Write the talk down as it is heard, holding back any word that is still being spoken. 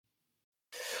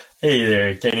Hey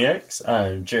there, Caniacs.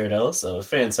 I'm Jared Ellis of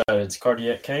Fanside's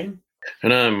Cardiac Cane.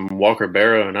 And I'm Walker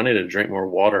Barrow, and I need to drink more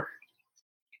water.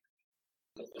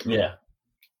 Yeah,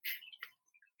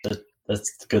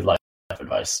 that's good life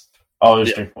advice. Always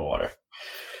Yeah. drink more water.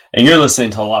 And you're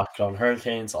listening to Locked On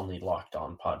Hurricanes on the Locked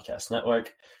On Podcast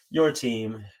Network, your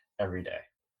team every day.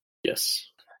 Yes.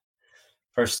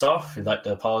 First off, we'd like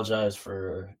to apologize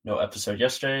for no episode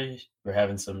yesterday. We're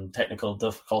having some technical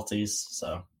difficulties,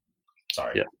 so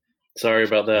sorry. Yeah. Sorry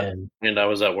about that. And I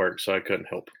was at work, so I couldn't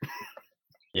help.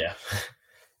 Yeah.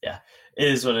 Yeah. It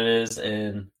is what it is,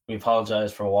 and we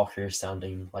apologize for Walker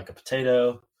sounding like a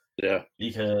potato. Yeah.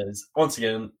 Because, once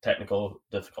again, technical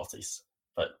difficulties.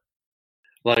 But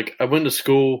like, I went to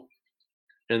school,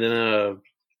 and then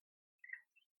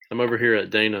I'm over here at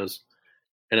Dana's,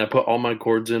 and I put all my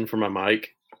cords in for my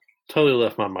mic. Totally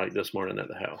left my mic this morning at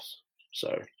the house.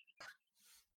 So,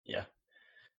 yeah.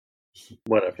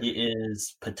 Whatever. He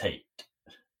is potato.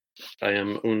 I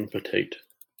am un potato.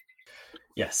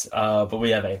 Yes, but we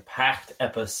have a packed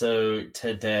episode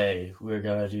today. We're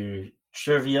going to do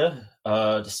trivia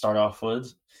to start off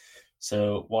with,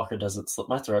 so Walker doesn't slip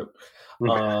my throat.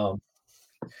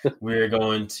 We're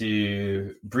going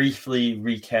to briefly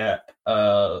recap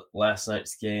last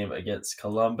night's game against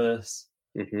Columbus.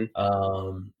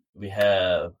 Mm-hmm. We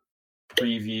have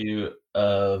preview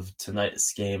of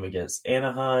tonight's game against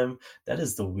Anaheim. That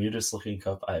is the weirdest looking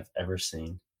cup I've ever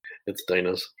seen. It's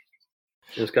Dana's.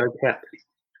 It's got a cap.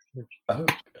 Oh,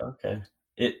 okay.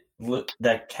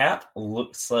 That cap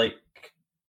looks like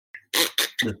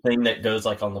the thing that goes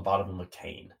like on the bottom of a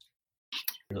cane.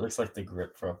 It looks like the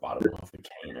grip for a bottom of a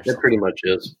cane or something. It pretty much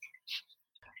is.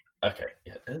 Okay,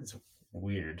 yeah, that's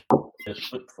weird. It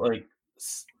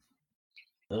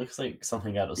looks like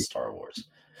something out of Star Wars.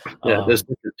 Yeah, this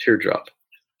is a teardrop.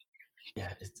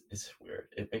 Yeah, it's weird.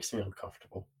 It makes me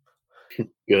uncomfortable.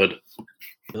 Good.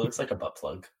 It looks like a butt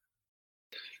plug.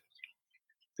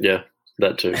 Yeah,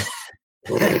 that too.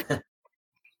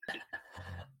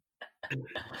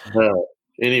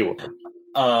 Anyway.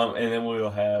 And then we will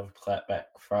have Clapback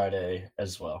Friday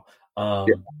as well.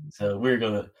 So we're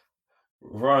going to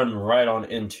run right on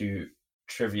into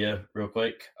trivia real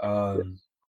quick.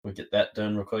 We'll get that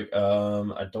done real quick.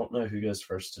 I don't know who goes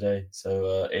first today.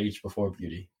 So age before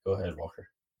beauty. Go ahead, Walker.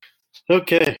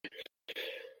 Okay.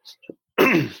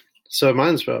 So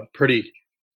mine's a pretty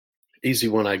easy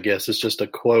one, I guess. It's just a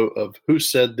quote of who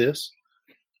said this.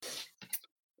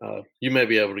 You may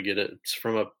be able to get it. It's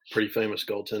from a pretty famous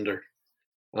goaltender.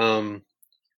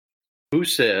 Who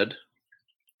said,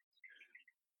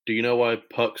 do you know why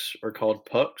pucks are called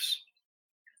pucks?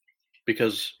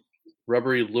 Because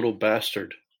rubbery little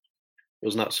bastard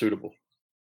was not suitable.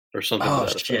 Or something to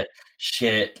that effect.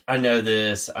 Shit. I know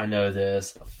this.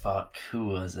 Fuck. Who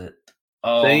was it?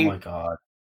 Oh, my God.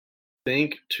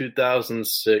 Think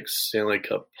 2006 Stanley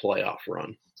Cup playoff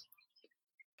run.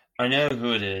 I know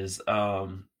who it is.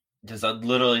 Because I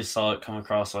literally saw it come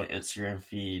across my Instagram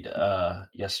feed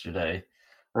yesterday.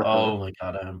 Oh my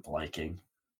God, I'm blanking.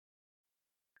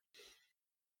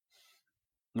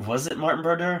 Was it Martin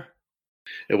Brodeur?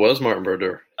 It was Martin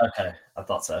Brodeur. Okay, I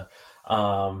thought so.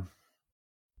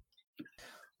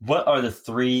 What are the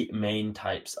three main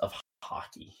types of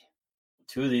hockey?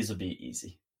 Two of these would be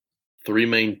easy. Three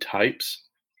main types?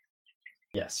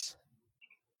 Yes.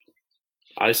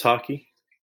 Ice hockey?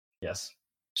 Yes.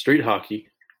 Street hockey?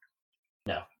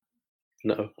 No.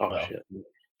 No. Oh, shit.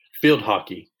 Field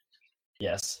hockey?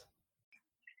 Yes.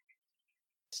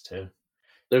 It's two.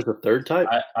 There's a third type?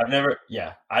 I've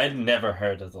never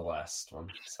heard of the last one.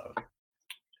 So.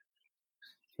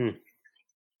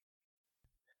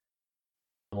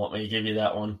 Want me to give you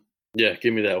that one? Yeah,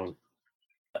 give me that one.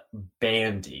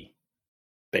 Bandy.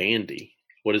 Bandy?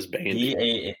 What is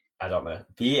bandy? I don't know.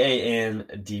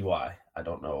 Bandy. I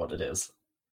don't know what it is.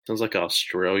 Sounds like an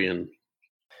Australian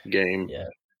game.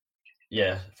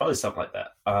 Yeah, probably something like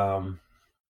that.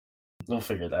 We'll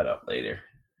figure that out later.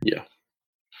 Yeah.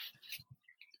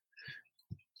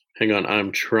 Hang on,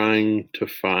 I'm trying to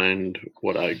find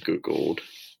what I Googled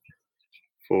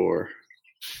for.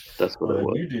 That's what it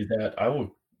was. When you do that, I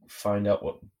will find out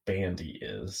what bandy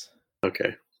is.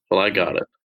 Okay. Well, I got it.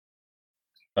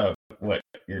 Oh, what?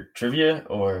 Your trivia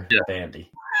or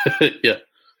bandy? Yeah.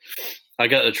 I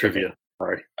got the trivia. Okay.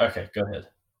 Sorry. Okay, go ahead.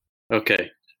 Okay.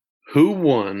 Who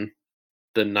won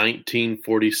the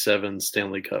 1947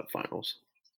 Stanley Cup Finals?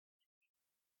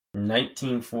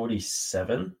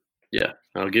 1947? Yeah.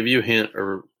 I'll give you a hint.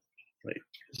 Or wait,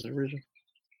 is it original?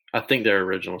 I think they're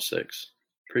original six.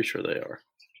 Pretty sure they are.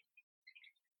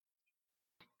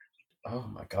 Oh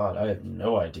my God, I have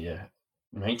no idea.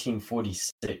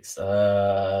 1946.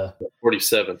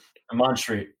 47.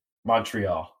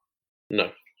 Montreal.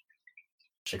 No.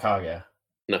 Chicago.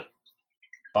 No.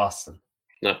 Boston.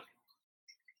 No.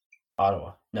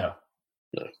 Ottawa. No.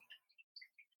 No.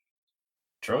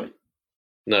 Detroit?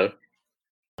 No.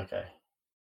 Okay.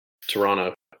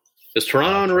 Toronto. Is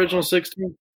Toronto an original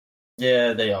 16?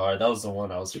 Yeah, they are. That was the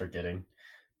one I was forgetting.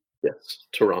 Yes,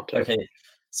 Toronto. Okay.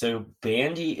 So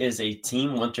bandy is a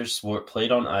team winter sport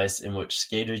played on ice in which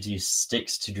skaters use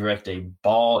sticks to direct a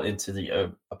ball into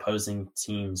the opposing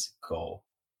team's goal.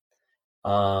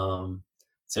 So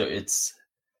it's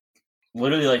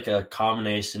literally like a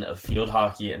combination of field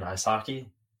hockey and ice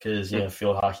hockey because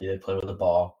field hockey they play with a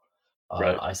ball,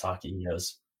 Right. Ice hockey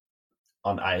goes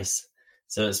on ice.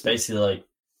 So it's basically like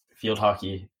field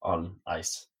hockey on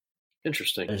ice.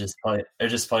 Interesting. They're just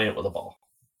playing it with a ball.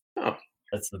 Oh,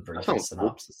 that's the brief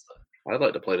synopsis. Cool. I'd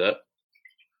like to play that.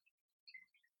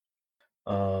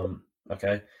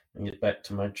 Okay. Let me get back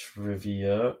to my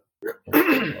trivia.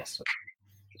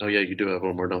 Oh yeah, you do have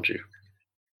one more, don't you?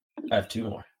 I have two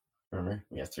more. Remember,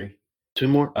 we have three. Two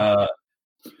more.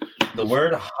 The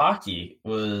word hockey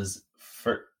was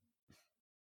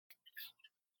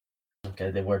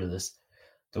Okay, they worded this.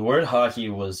 The word hockey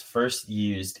was first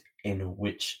used in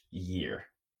which year?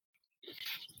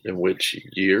 In which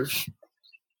year?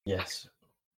 Yes.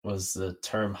 Was the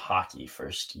term hockey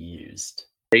first used?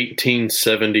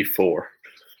 1874.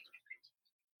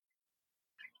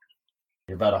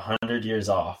 You're about 100 years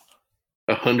off.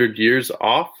 100 years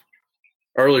off?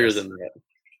 Earlier than that.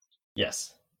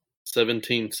 Yes.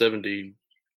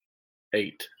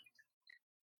 1778.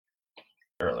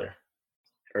 Earlier.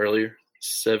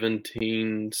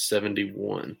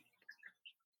 1771.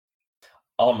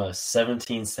 Almost.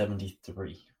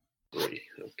 1773.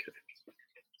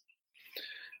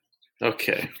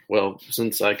 Okay. Well,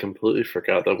 since I completely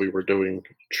forgot that we were doing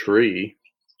tree.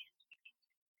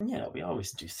 Yeah, we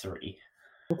always do three.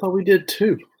 I thought we did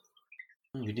two.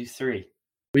 We do three.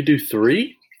 We do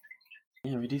three?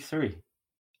 Yeah, we do three.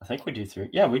 I think we do three.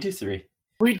 Yeah, we do three.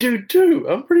 We do two.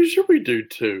 I'm pretty sure we do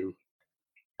two.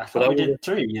 I thought we did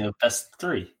three. Best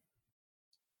three.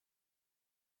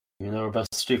 Even though we're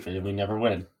both stupid and we never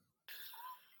win.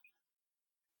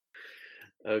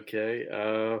 Okay.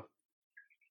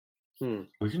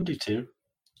 We can do two.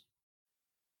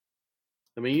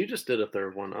 I mean, you just did a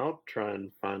third one. I'll try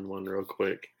and find one real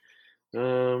quick.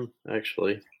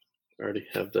 Actually, I already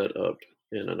have that up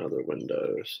in another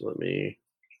window. So let me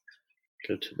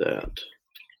go to that.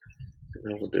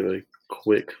 And I will do a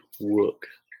quick look.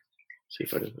 See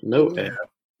if I can. No ad.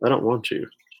 I don't want you.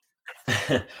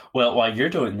 Well, while you're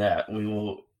doing that, we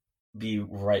will be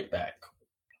right back.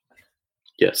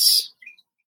 Yes.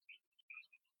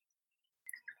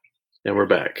 And we're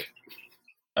back.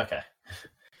 Okay.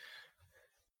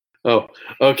 Oh,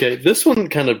 okay. This one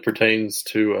kind of pertains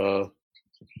to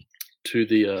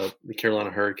the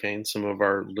Carolina Hurricanes, some of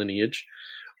our lineage.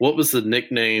 What was the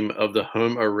nickname of the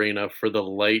home arena for the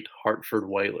late Hartford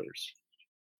Whalers?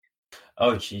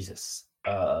 Oh, Jesus.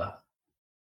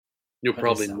 You'll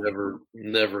probably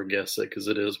never guess it because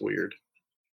it is weird.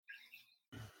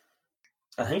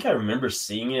 I think I remember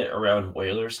seeing it around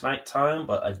Whalers night time,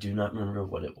 but I do not remember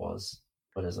what it was.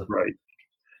 What is it? Right.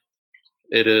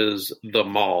 It is the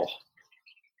Mall.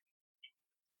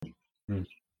 It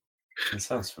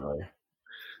sounds familiar.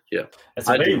 Yeah. It's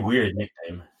a very weird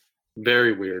nickname.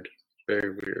 Very weird.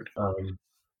 Very weird.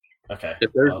 Okay.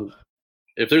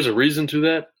 If there's a reason to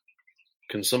that,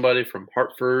 can somebody from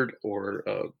Hartford or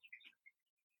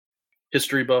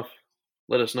history buff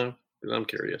let us know? Because I'm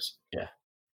curious.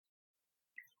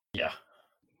 Yeah.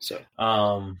 So.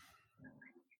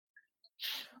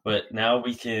 But now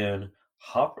we can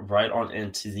hop right on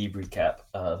into the recap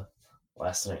of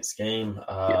last night's game.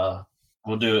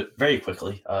 We'll do it very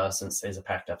quickly since today's a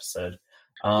packed episode.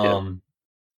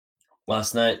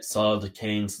 Last night saw the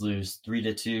Canes lose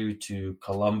 3-2 to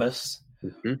Columbus.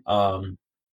 Mm-hmm.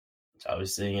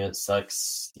 Obviously, it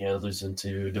sucks, losing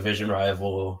to division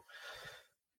rival,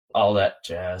 all that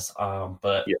jazz.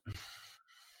 But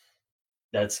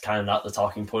that's kind of not the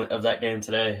talking point of that game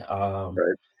today.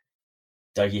 Right.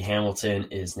 Dougie Hamilton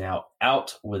is now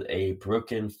out with a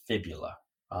broken fibula.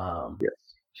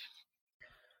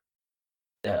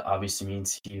 That obviously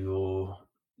means he will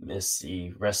miss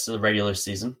the rest of the regular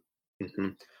season.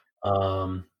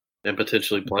 Mm-hmm. And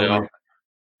potentially playoff.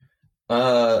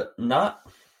 Not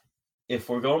if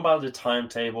we're going by the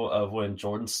timetable of when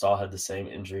Jordan Stahl had the same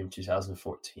injury in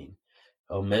 2014.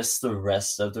 He'll miss the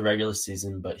rest of the regular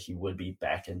season, but he would be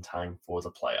back in time for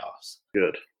the playoffs.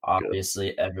 Good.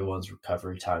 Obviously, everyone's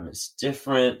recovery time is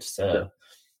different. So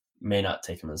may not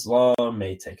take him as long,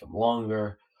 may take him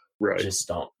longer. Right. Just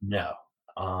don't know.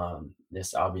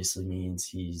 This obviously means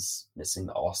he's missing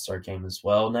the All-Star game as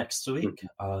well next week.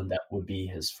 That would be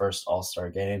his first All-Star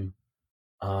game.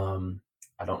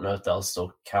 I don't know if they'll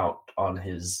still count on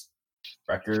his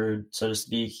record, so to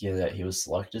speak, that he was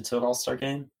selected to an All-Star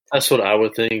game. That's what I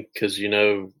would think, because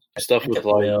stuff with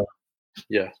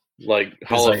like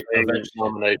Hall of Fame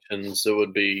nominations, it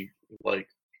would be like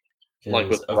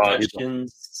with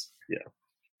Ovechkin's.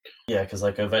 Yeah, because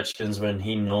like Ovechkin's, when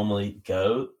he normally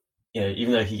go,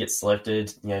 even though he gets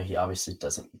selected, he obviously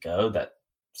doesn't go. That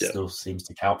still seems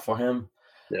to count for him.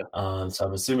 Yeah. So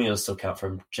I'm assuming it'll still count for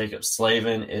him. Jacob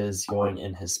Slavin is going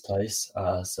in his place.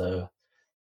 So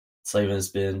Slavin has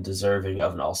been deserving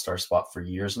of an All-Star spot for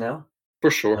years now. For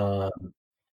sure.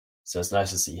 So it's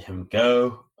nice to see him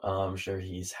go. I'm sure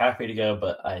he's happy to go,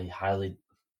 but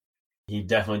he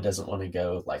definitely doesn't want to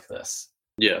go like this.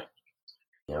 Yeah.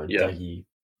 Dougie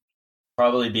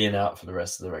probably being out for the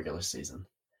rest of the regular season.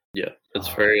 Yeah, it's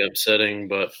very upsetting,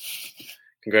 but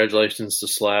congratulations to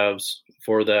Slavs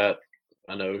for that.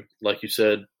 I know, like you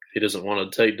said, he doesn't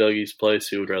want to take Dougie's place.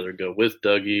 He would rather go with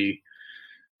Dougie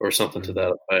or something to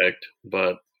that effect.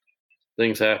 But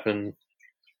things happen.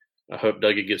 I hope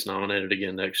Dougie gets nominated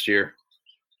again next year.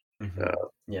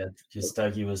 Because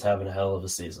Dougie was having a hell of a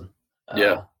season.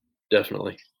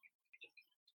 Definitely.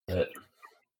 But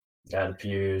that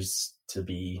appears to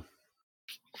be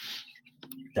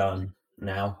done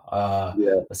now.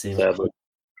 Let's see.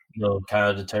 He'll kind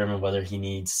of determine whether he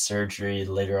needs surgery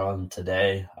later on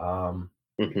today.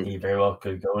 He very well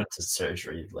could go into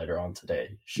surgery later on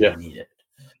today should he need it.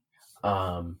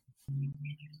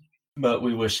 But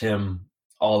we wish him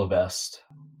all the best.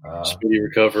 Speedy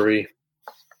recovery.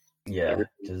 Yeah,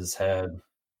 because it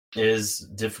is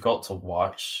difficult to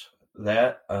watch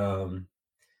that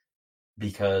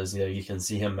because you can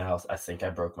see him mouth, "I think I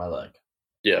broke my leg."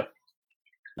 Yeah.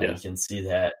 You can see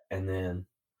that. And then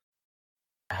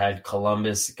had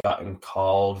Columbus gotten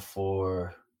called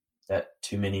for that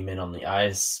too many men on the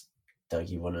ice,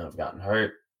 Dougie wouldn't have gotten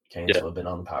hurt. Canes would have been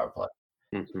on the power play.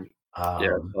 I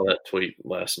saw that tweet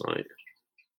last night.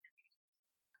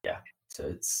 Yeah. So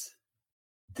it's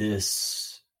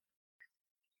this.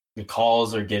 The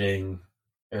calls are getting,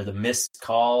 or the missed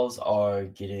calls are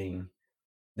getting,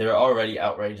 they're already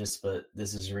outrageous, but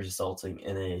this is resulting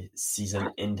in a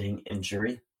season-ending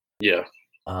injury. Yeah.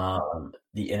 The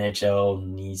NHL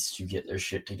needs to get their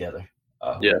shit together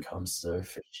when it comes to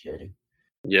officiating.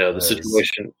 Yeah, the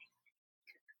situation.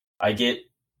 I get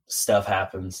stuff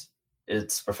happens.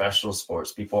 It's professional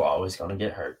sports. People are always going to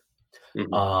get hurt.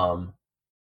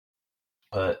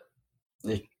 But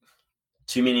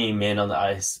too many men on the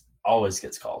ice always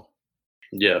gets called.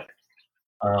 Yeah.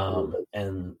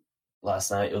 And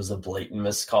last night it was a blatant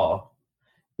missed call.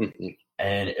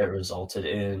 And it resulted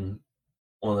in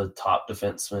one of the top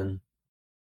defensemen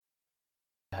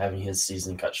having his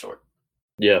season cut short.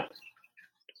 Yeah.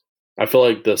 I feel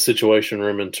like the situation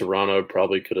room in Toronto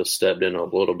probably could have stepped in a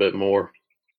little bit more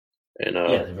and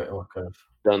they very well could have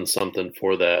done something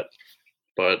for that.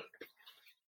 But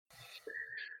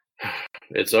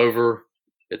it's over.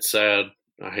 It's sad.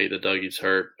 I hate that Dougie's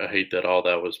hurt. I hate that all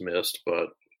that was missed, but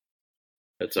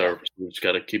it's over. We just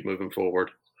got to keep moving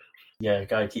forward. Yeah,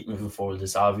 got to keep moving forward.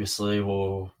 This obviously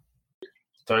will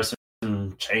throw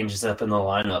some changes up in the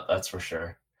lineup, that's for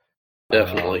sure.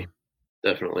 Definitely.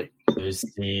 There's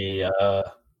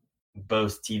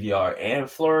both TVR and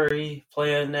Fleury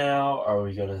playing now. Are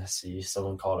we going to see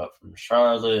someone called up from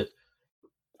Charlotte?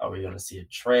 Are we going to see a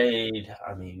trade?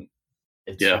 I mean,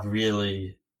 it's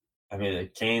really – I mean, the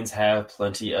Canes have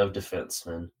plenty of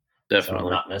defensemen. Definitely. So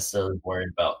I'm not necessarily worried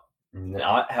about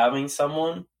not having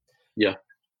someone. Yeah.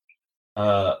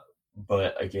 But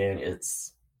again,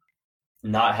 it's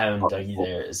not having Dougie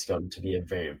there is going to be a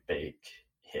very big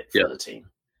hit for the team.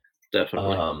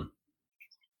 Definitely.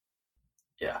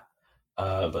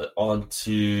 But on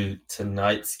to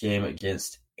tonight's game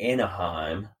against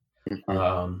Anaheim.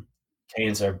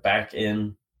 Canes are back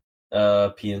in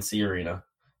PNC Arena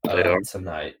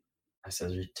tonight. I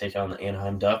said we take on the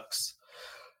Anaheim Ducks.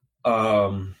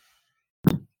 So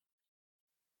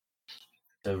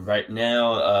right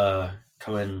now,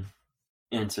 coming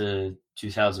into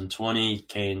 2020,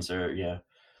 Canes are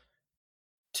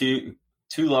two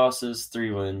losses,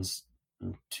 3 wins,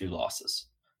 and 2 losses.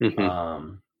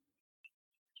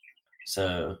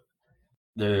 So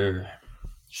they're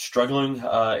struggling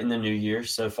in the new year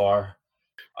so far.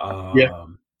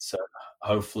 So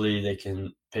hopefully they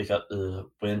can pick up the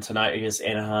win tonight against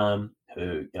Anaheim,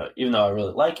 who, even though I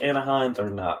really like Anaheim, they're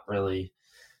not really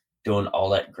doing all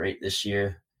that great this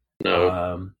year.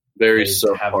 No. Very they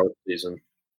have subpar season.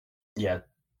 yeah,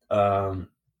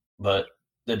 but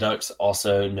the Ducks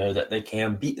also know that they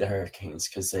can beat the Hurricanes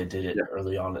because they did it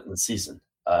early on in the season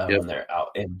when they're out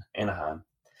in Anaheim.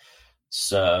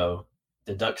 So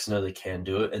the Ducks know they can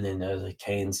do it, and they know the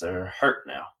Canes are hurt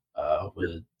now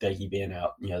with Becky being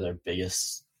out, their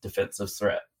biggest defensive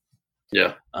threat.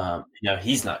 Yeah.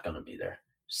 He's not going to be there.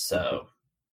 So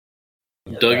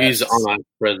Dougie's on-ice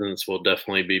presence will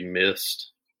definitely be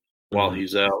missed while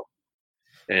he's out.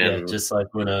 And just like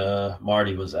when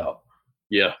Marty was out.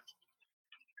 Yeah.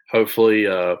 Hopefully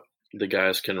the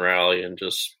guys can rally and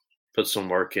just put some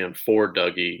work in for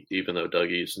Dougie, even though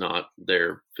Dougie's not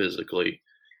there physically.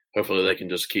 Hopefully they can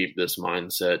just keep this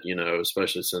mindset,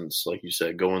 especially since, like you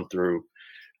said, going through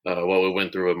what we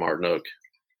went through with Martinook,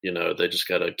 they just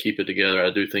got to keep it together.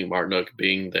 I do think Martinook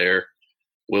being there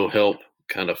will help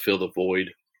kind of fill the void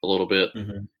a little bit.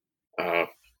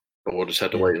 But we'll just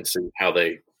have to wait and see how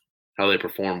they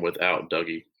perform without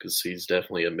Dougie, because he's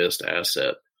definitely a missed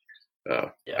asset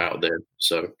out there.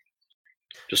 So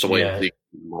just a wait and see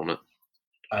moment.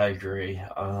 I agree.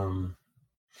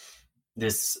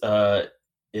 This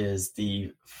is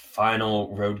the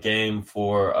final road game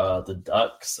for the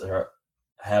Ducks.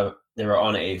 They were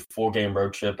on a 4-game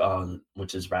road trip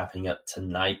which is wrapping up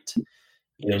tonight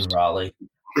in Raleigh.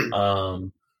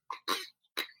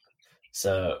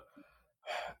 So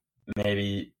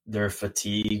maybe their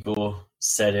fatigue will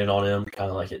set in on him, kind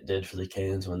of like it did for the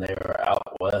Canes when they were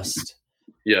out west.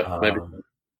 Yeah, maybe.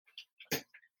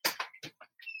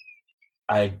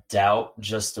 I doubt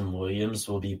Justin Williams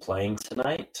will be playing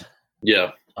tonight.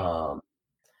 Yeah.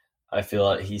 I feel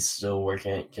like he's still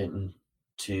working at getting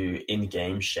to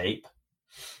in-game shape.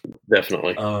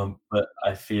 Definitely. But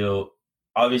I feel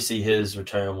obviously his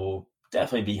return will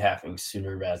definitely be happening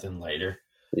sooner rather than later.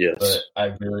 Yes. But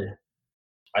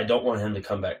I don't want him to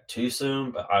come back too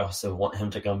soon, but I also want him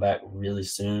to come back really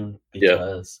soon,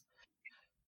 because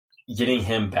getting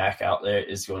him back out there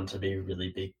is going to be a really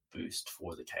big boost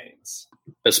for the Canes.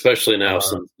 Especially now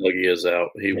since Dougie is out,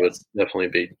 he would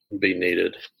definitely be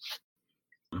needed.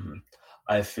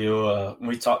 I feel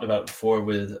we talked about before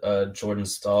with Jordan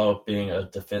Staal being a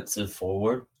defensive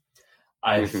forward.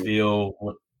 I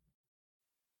feel,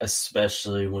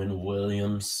 especially when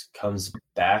Williams comes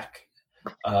back,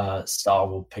 Staal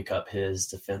will pick up his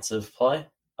defensive play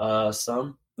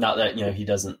some. Not that he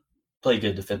doesn't play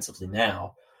good defensively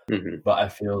now, but I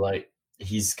feel like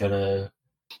he's gonna,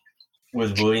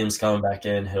 with Williams coming back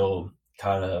in, he'll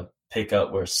kind of pick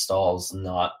up where Staal's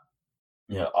not,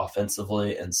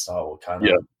 offensively, and Staal will kind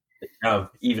of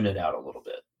even it out a little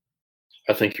bit.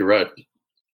 I think you're right.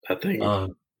 I think,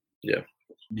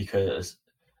 because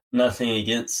nothing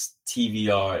against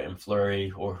TVR and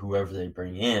Fleury or whoever they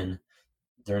bring in,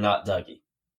 they're not Dougie.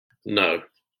 No.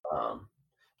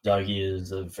 Dougie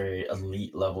is a very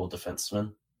elite level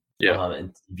defenseman.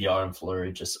 And TVR and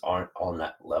Fleury just aren't on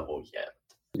that level yet.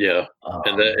 Yeah.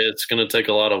 And it's going to take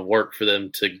a lot of work for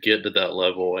them to get to that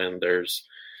level, and there's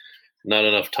not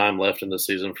enough time left in the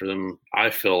season for them,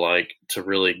 I feel like, to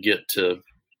really get to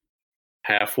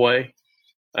halfway,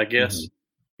 I guess.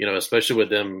 Especially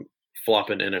with them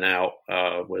flopping in and out,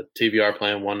 with TVR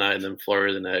playing one night and then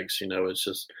Fleury the next. It's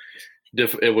just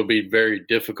it would be very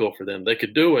difficult for them. They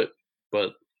could do it,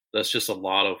 but that's just a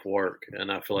lot of work,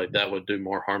 and I feel like that would do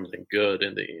more harm than good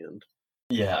in the end.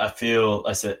 Yeah, I feel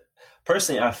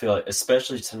like,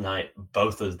 especially tonight,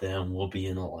 both of them will be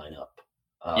in the lineup.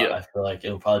 I feel like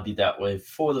it'll probably be that way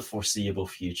for the foreseeable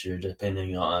future,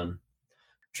 depending on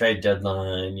trade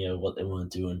deadline, what they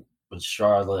want to do with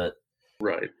Charlotte.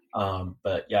 Right.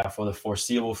 But yeah, for the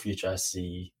foreseeable future, I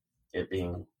see it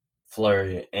being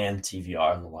Fleury and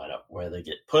TVR in the lineup. Where they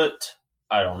get put,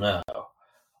 I don't know.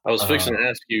 I was fixing to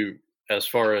ask you, as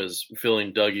far as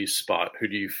filling Dougie's spot, who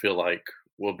do you feel like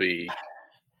will be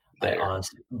there?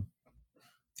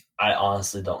 I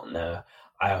honestly don't know.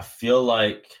 I feel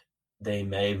like they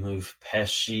may move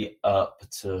Pesce up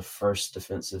to first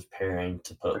defensive pairing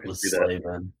to put with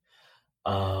Slavin.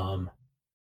 And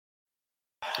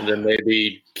then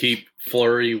maybe keep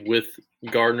Fleury with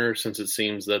Gardner, since it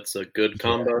seems that's a good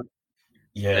combo.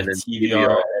 Yeah, and then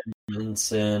TVR,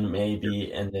 Edmondson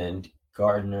maybe, and then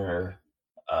Gardner,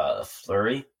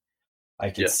 Fleury. I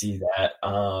could see that.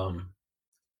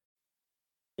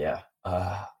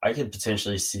 I could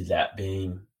potentially see that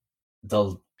being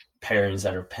the pairings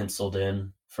that are penciled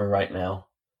in for right now.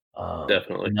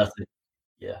 Definitely. Nothing.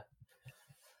 Yeah.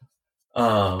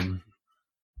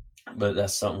 But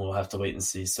that's something we'll have to wait and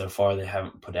see. So far, they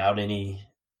haven't put out any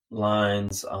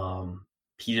lines.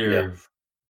 Peter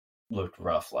looked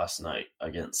rough last night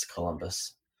against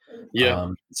Columbus.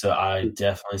 Yeah. So I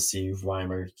definitely see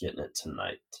Reimer getting it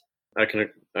tonight. I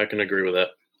can agree with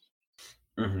that.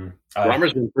 Mm-hmm.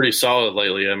 Reimer's been pretty solid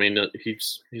lately. I mean,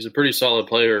 he's a pretty solid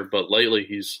player, but lately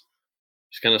he's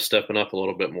kind of stepping up a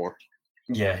little bit more.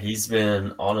 Yeah, he's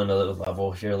been on another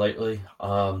level here lately.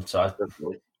 So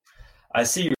I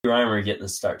see Reimer getting the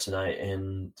start tonight,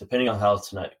 and depending on how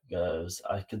tonight goes,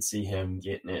 I could see him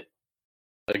getting it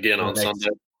again on Sunday.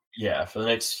 Yeah, for the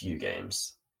next few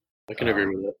games. I can agree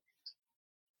with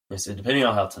that. So depending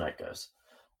on how tonight goes.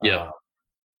 Yeah.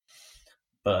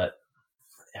 But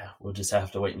yeah, we'll just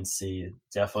have to wait and see.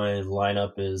 Definitely the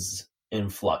lineup is in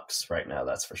flux right now,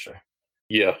 that's for sure.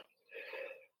 Yeah.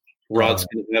 Rod's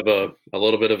going to have a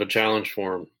little bit of a challenge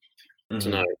for him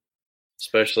tonight,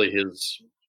 especially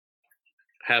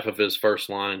half of his first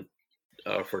line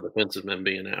for defensive men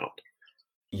being out.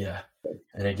 Yeah.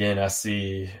 And again, I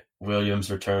see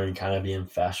Williams' return kind of being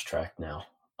fast-tracked now.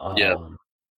 To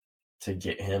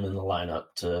get him in the lineup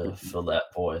to fill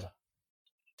that void.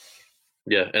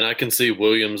 Yeah, and I can see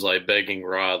Williams like begging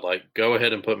Rod, like, go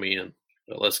ahead and put me in.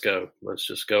 Let's go. Let's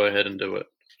just go ahead and do it.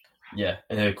 Yeah,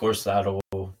 and of course that'll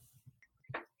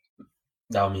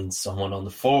mean someone on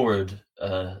the forward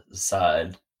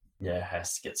side,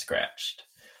 has to get scratched.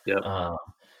 Yeah.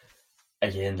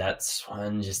 Again, that's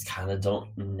one just kind of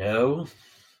don't know.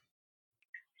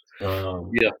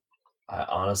 Yeah. I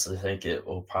honestly think it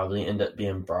will probably end up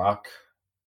being Brock.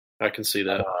 I can see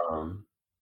that.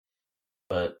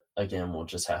 But again, we'll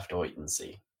just have to wait and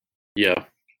see. Yeah.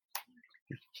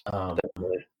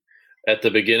 Definitely. At the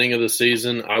beginning of the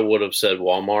season, I would have said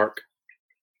Walmart,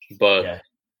 but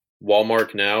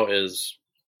Walmart now is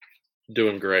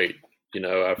doing great.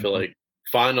 I feel like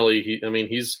finally he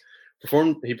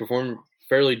performed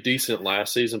fairly decent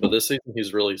last season, but this season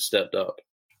he's really stepped up.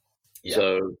 Yeah.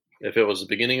 So if it was the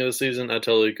beginning of the season, I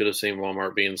totally could have seen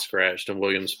Walmart being scratched and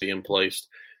Williams being placed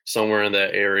somewhere in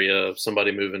that area,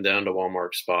 somebody moving down to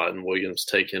Walmart's spot and Williams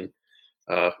taking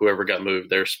whoever got moved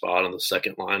their spot on the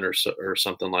second line or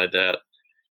something like that.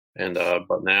 And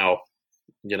but now,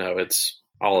 it's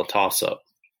all a toss-up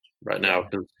right now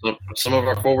because some of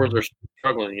our forwards are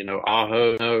struggling.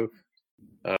 Aho,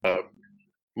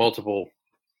 multiple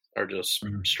are just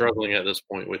struggling at this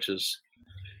point, which is,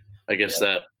 I guess,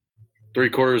 that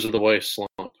 3/4 of the way slump.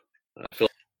 I feel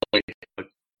like a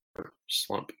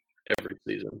slump every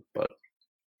season, but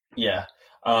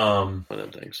one of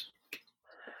them things.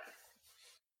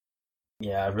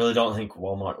 Yeah, I really don't think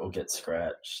Walmart will get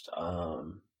scratched.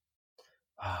 Who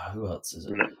else is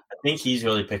it? No. I think he's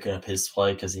really picking up his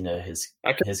play because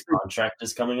his contract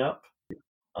is coming up.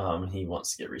 He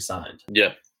wants to get re-signed.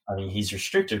 Yeah, I mean he's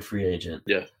restricted free agent.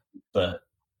 Yeah, but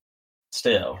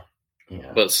still,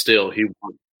 But still, he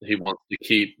wants to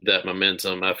keep that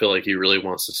momentum. I feel like he really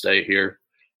wants to stay here.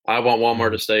 I want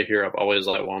Walmart to stay here. I've always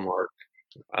liked Walmart.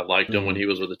 I liked him when he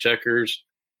was with the Checkers.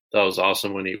 That was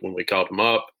awesome when we called him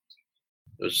up.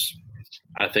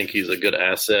 I think he's a good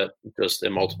asset just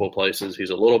in multiple places. He's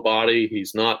a little body.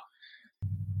 He's not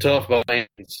tough by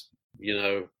hands.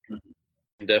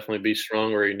 Can definitely be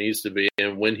strong where he needs to be.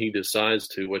 And when he decides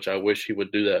to, which I wish he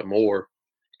would do that more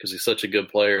because he's such a good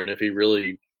player. And if he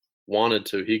really wanted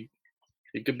to, he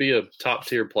could be a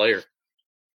top-tier player.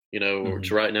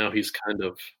 Which right now he's kind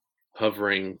of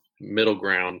hovering middle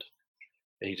ground.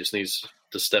 And he just needs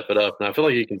to step it up. And I feel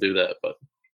like he can do that. But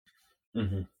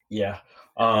yeah.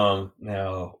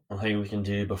 Now, one thing we can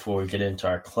do before we get into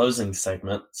our closing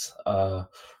segments,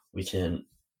 we can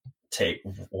take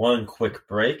one quick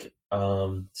break.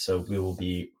 So we will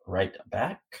be right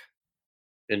back.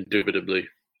 Indubitably.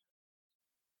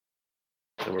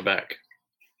 And we're back.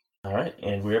 All right,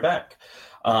 and we're back.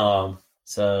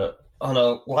 So on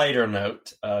a lighter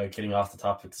note, getting off the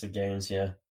topics of games,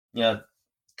 kind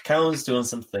of was doing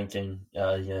some thinking,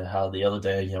 how the other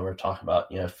day, we were talking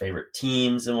about, favorite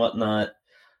teams and whatnot.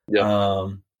 Yeah.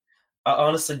 I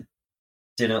honestly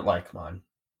didn't like mine.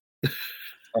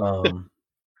 I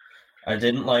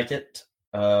didn't like it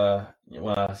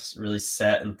when I really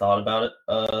sat and thought about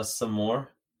it some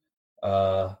more.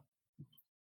 I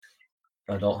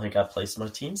don't think I placed my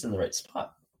teams in the right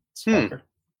spot.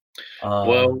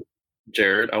 Well,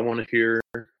 Jared, I want to hear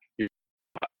your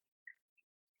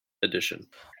addition.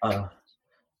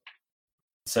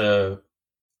 So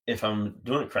if I'm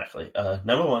doing it correctly,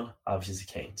 number 1, obviously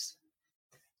the Canes.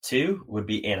 2 would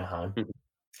be Anaheim.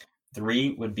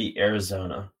 3 would be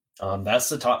Arizona. That's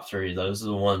the top 3. Those are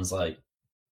the ones I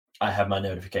have my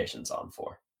notifications on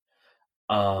for.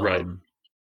 Right.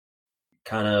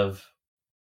 Kind of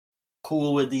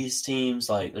cool with these teams.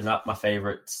 They're not my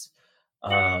favorites.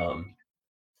 But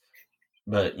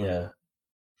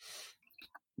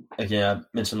again, I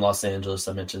mentioned Los Angeles.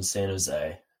 I mentioned San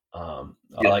Jose. I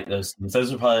Yeah. like those teams.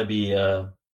 Those would probably be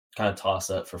kind of toss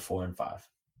up for 4 and 5.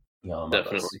 On my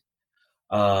Definitely.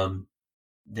 list.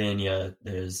 Then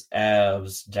there's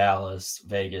Avs, Dallas,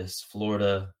 Vegas,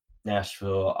 Florida,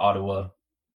 Nashville, Ottawa,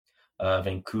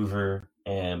 Vancouver,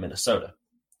 and Minnesota.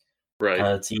 Right.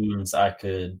 Kind of teams I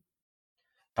could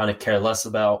kind of care less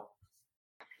about.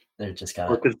 They're just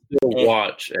kind of could still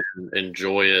watch and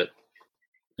enjoy it.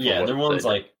 Yeah, they're ones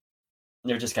like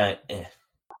they're just kind of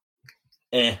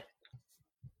I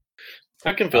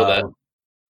can feel that.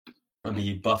 It'll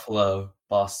be Buffalo,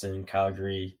 Boston,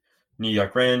 Calgary, New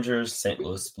York Rangers, St.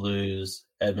 Louis Blues,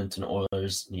 Edmonton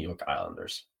Oilers, New York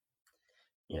Islanders.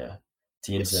 Yeah,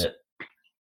 teams that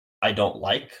I don't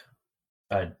like.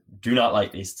 I do not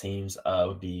like these teams.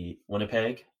 Would be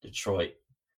Winnipeg, Detroit,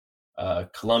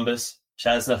 Columbus. Which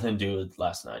has nothing to do with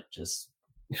last night. Just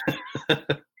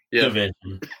division.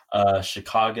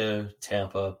 Chicago,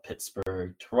 Tampa,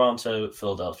 Pittsburgh, Toronto,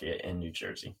 Philadelphia, and New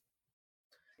Jersey.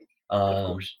 Of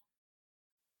course.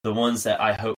 The ones that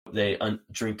I hope they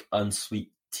drink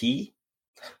unsweet tea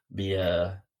be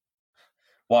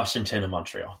Washington and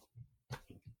Montreal.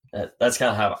 That's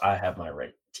kind of how I have my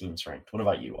teams ranked. What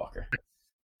about you, Walker?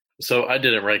 So I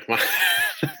didn't rank mine.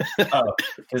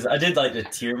 Because I did like the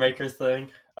tier maker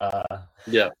thing.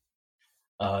 Yeah.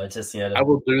 Just I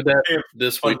will do that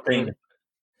this week.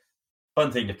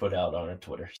 Fun thing to put out on our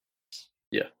Twitter.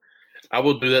 Yeah, I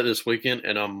will do that this weekend,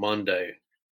 and on Monday,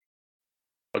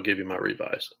 I'll give you my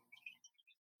revise.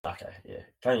 Okay, yeah,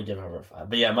 kind of give my revise.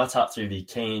 But yeah, my top 3 would be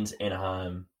Canes,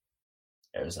 Anaheim,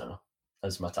 Arizona.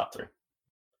 Those are my top 3.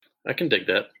 I can dig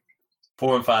that.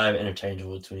 4 and 5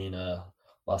 interchangeable between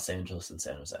Los Angeles and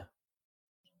San Jose.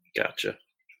 Gotcha.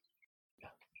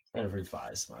 I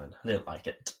revised mine. I didn't like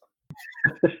it.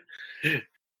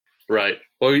 Right.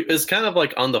 Well, it's kind of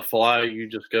like on the fly. You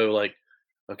just go like,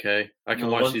 okay, I can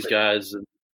watch these guys. And,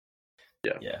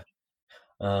 yeah.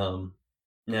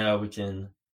 Now we can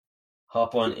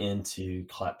hop on into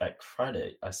Clapback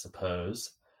Friday, I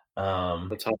suppose.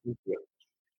 Let's hop into it.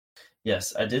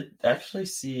 Yes, I did actually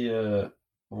see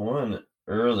one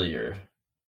earlier.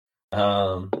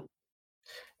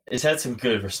 It's had some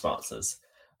good responses.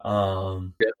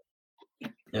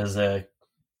 As a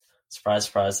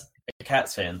surprise, a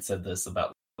Cats fan said this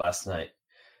about last night.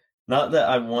 Not that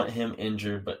I want him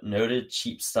injured, but noted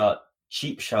cheap shot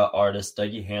artist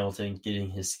Dougie Hamilton getting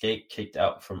his skate kicked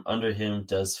out from under him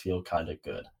does feel kind of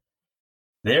good.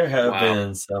 There have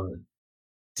been some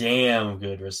damn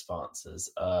good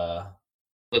responses.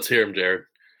 Let's hear him, Jared.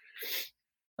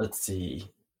 Let's see.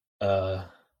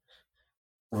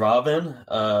 Robin,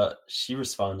 she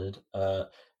responded,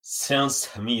 sounds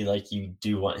to me like you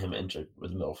do want him injured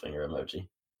with middle finger emoji.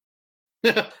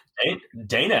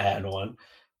 Dana had one.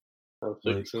 Not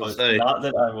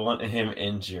that I want him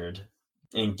injured,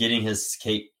 and getting his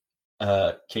skate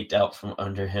kicked out from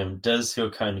under him does feel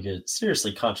kind of good.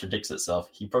 Seriously contradicts itself.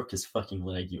 He broke his fucking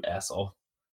leg, you asshole.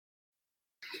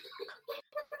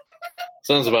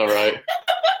 Sounds about right.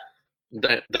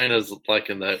 Dana's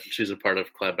liking that she's a part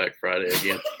of Clapback Friday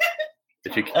again.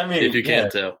 If you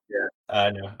can't tell. Yeah.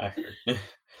 I know. I heard.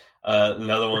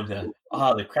 Another one.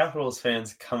 The Capitals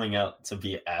fans coming out to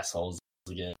be assholes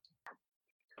again.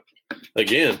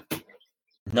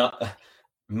 Not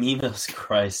Minos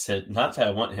Christ said, not that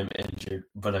I want him injured,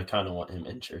 but I kind of want him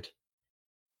injured.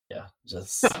 Yeah,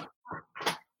 just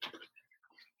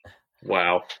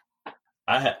wow.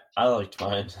 I liked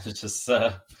mine. It's just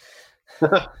what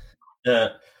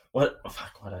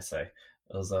I say?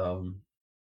 It was let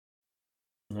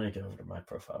me get over to my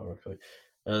profile real quick.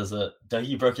 It was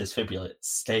Dougie broke his fibula.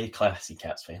 Stay classy,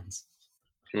 Caps fans.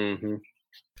 Mm-hmm.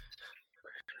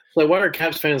 Like, why are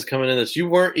Caps fans coming in this? You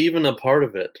weren't even a part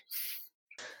of it.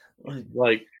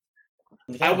 Like,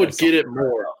 I would get it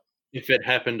more if it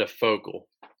happened to Fogle.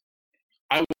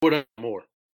 I would have more.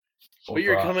 But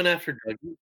you're coming after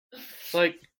Dougie.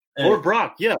 Like, or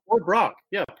Brock. Yeah,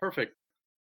 perfect.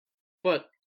 But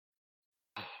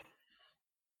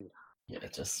yeah,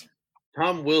 just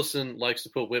Tom Wilson likes to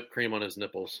put whipped cream on his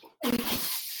nipples.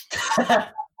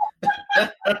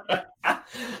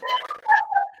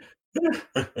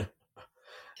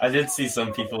 I did see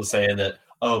some people saying that,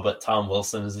 but Tom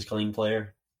Wilson is a clean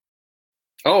player.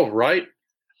 Oh, right.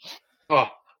 Oh,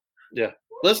 yeah.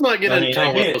 Let's not get into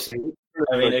Tom Wilson.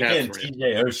 I mean, again,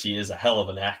 TJ Oshie is a hell of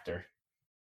an actor.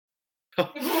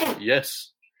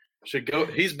 Yes. Should go.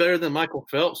 He's better than Michael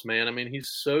Phelps, man. I mean, he's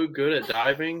so good at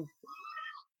diving.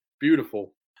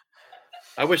 Beautiful.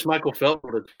 I wish Michael Phelps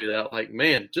would do that. Like,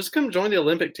 man, just come join the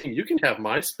Olympic team. You can have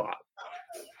my spot.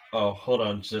 Oh, hold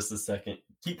on just a second.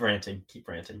 Keep ranting.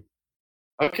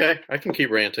 Okay, I can keep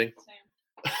ranting.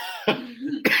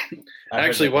 Same.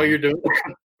 Actually, while you're doing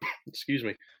excuse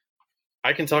me,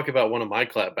 I can talk about one of my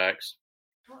clapbacks.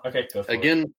 Okay, go for it.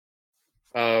 Again,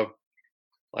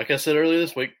 like I said earlier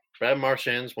this week, Brad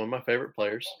Marchand's one of my favorite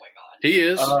players. Oh my god. He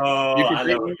is. Oh, You can I hate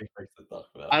know me. what you're supposed to talk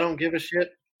about. I don't give a shit.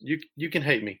 You can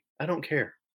hate me. I don't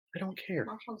care. I don't care.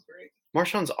 Marshawn's great.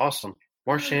 Marchand's awesome.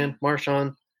 Marchand,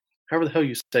 however the hell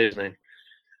you say his name.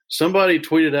 Somebody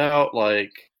tweeted out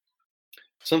like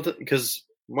something because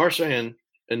Marchand,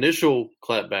 initial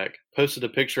clapback, posted a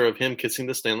picture of him kissing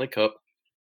the Stanley Cup.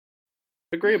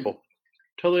 Agreeable.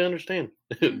 Totally understand.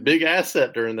 Big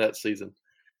asset during that season.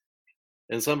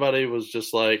 And somebody was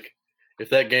just like, if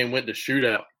that game went to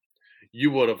shootout,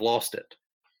 you would have lost it.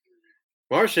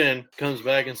 Marchand comes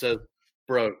back and says,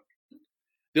 bro,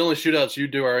 the only shootouts you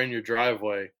do are in your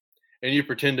driveway, and you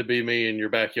pretend to be me in your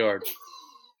backyard.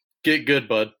 Get good,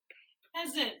 bud.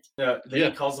 Peasant. Yeah, then Yeah.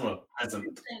 he calls him a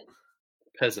peasant.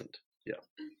 Peasant.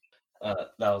 That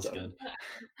was good.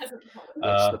 Peasant.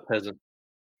 That's the peasant.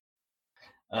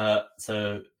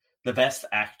 So the best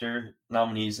actor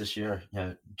nominees this year,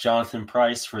 Jonathan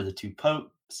Pryce for The Two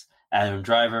Popes, Adam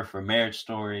Driver for Marriage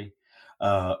Story,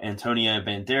 Antonio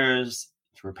Banderas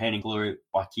for Pain and Glory,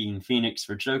 Joaquin Phoenix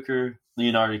for Joker,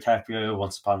 Leonardo DiCaprio,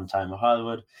 Once Upon a Time in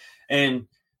Hollywood, and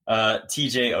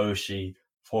TJ Oshie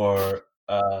for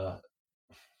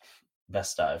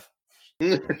Best Dive.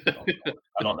 I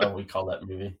don't know what we call that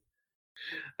movie.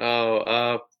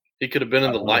 He could have been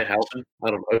in The Lighthouse.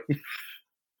 I don't know.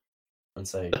 And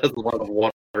say, There's a lot of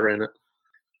water in it.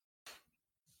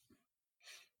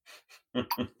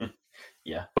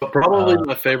 yeah. But probably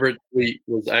my favorite tweet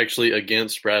was actually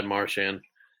against Brad Marchand.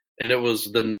 And it was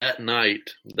that night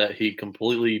that he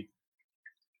completely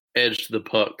edged the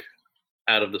puck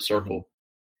out of the circle.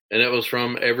 And it was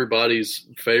from everybody's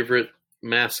favorite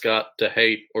mascot to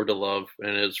hate or to love.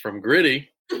 And it's from Gritty.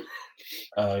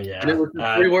 Oh, yeah. And it was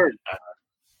just 3 words.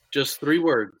 Just 3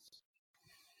 words.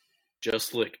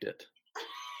 Just licked it.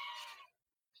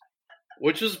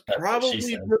 Which is That's what she probably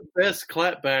said. the best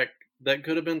clapback that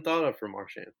could have been thought of from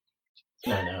Marchand.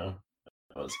 I know.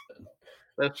 That was good.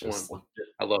 That's Just one. licked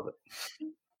I love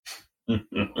it.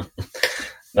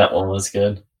 That one was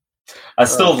good. I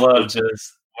still love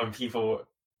just when people,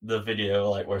 the video,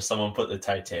 like where someone put the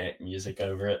Titanic music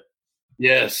over it.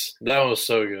 Yes, that was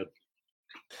so good.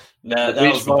 Nah, The that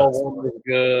was beach the ball best one one. was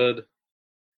good.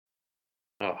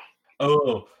 Oh,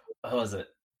 Oh, what was it?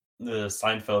 The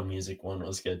Seinfeld music one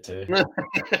was good too.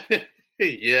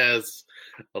 yes,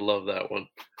 I love that one.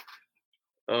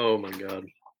 Oh my god.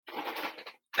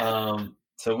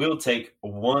 So we'll take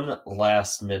one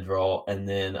last mid-roll, and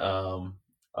then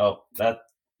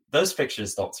those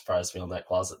pictures don't surprise me on that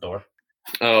closet door.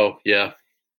 Oh yeah,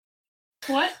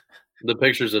 What? the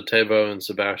pictures of Tavo and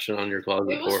Sebastian on your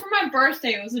closet It was door. for my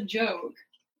birthday. It was a joke.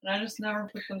 And I just never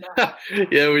put them back.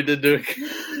 Yeah, we did do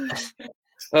it.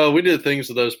 Oh, we did things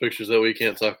with those pictures that we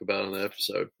can't talk about in the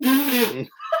episode.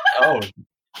 Oh,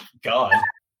 God.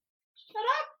 Shut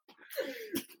up.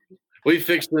 We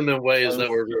fixed them in ways that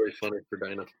were really funny for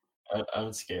Dana.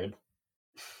 I'm scared.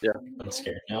 Yeah. I'm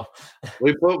scared now.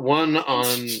 We put one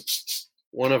on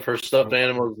one of her stuffed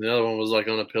animals, and the other one was like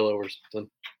on a pillow or something.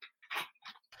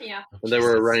 Yeah. And they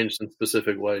were arranged in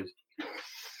specific ways.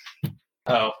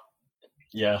 Oh,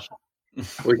 yeah.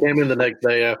 We came in the next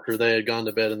day after they had gone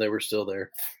to bed, and they were still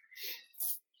there.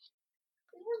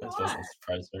 That doesn't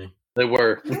surprise me. They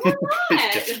were.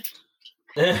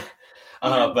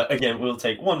 But again, we'll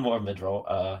take one more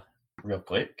mid-roll real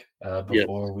quick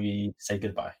before we say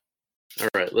goodbye. All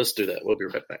right, let's do that. We'll be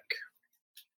right back.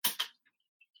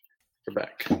 We're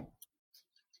back.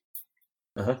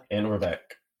 And we're back.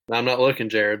 I'm not looking,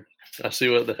 Jared. I see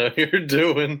what the hell you're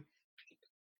doing.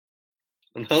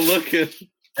 I'm not looking.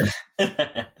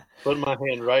 Put my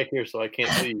hand right here so I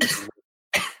can't see you.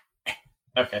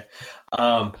 Okay.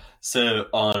 So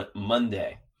on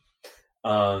Monday,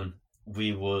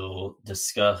 we will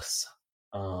discuss.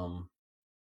 I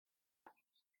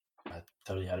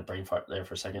totally had a brain fart there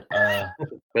for a second.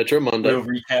 Metro Monday. We'll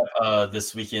recap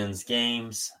this weekend's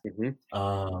games.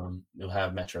 Mm-hmm. We'll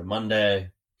have Metro Monday,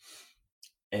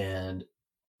 and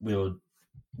we'll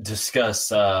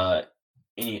discuss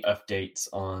any updates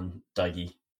on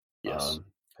Dougie. Yes.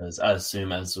 Because I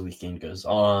assume as the weekend goes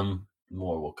on,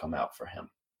 more will come out for him.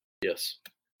 Yes.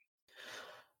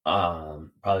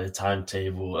 Probably the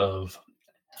timetable of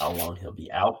how long he'll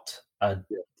be out. I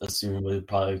assume will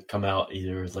probably come out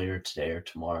either later today or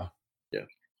tomorrow. Yeah.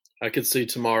 I could see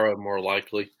tomorrow more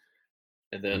likely.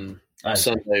 And then I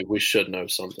Sunday we should know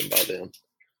something by then.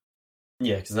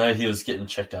 Yeah, because he was getting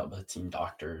checked out by team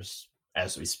doctors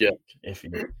as we speak. Yeah. If he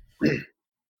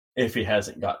if he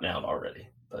hasn't gotten out already.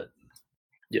 But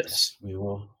Yes. we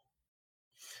will.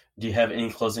 Do you have any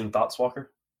closing thoughts,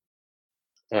 Walker?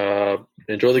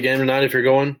 Enjoy the game tonight if you're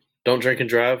going. Don't drink and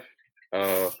drive.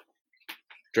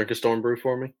 Drink a Storm Brew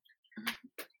for me.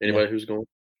 Anybody who's going.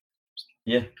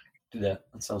 Yeah, do that.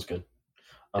 That sounds good.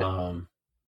 Yeah.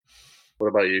 What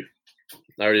about you?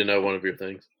 I already know one of your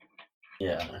things.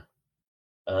 Yeah.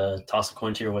 Toss a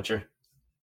coin to your Witcher.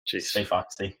 Jeez. Stay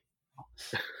foxy.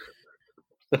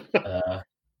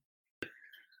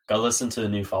 Go listen to the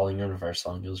new Falling Universe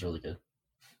song. It was really good.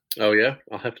 Oh, yeah?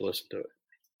 I'll have to listen to it.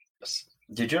 Yes.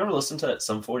 Did you ever listen to that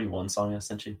Sum 41 song I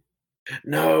sent you?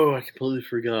 No, I completely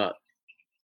forgot.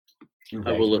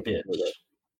 I will look at that.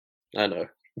 I know.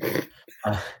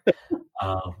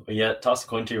 But yeah, toss a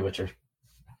coin to your Witcher.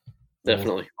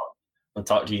 Definitely. I'll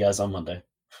talk to you guys on Monday.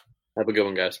 Have a good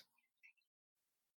one, guys.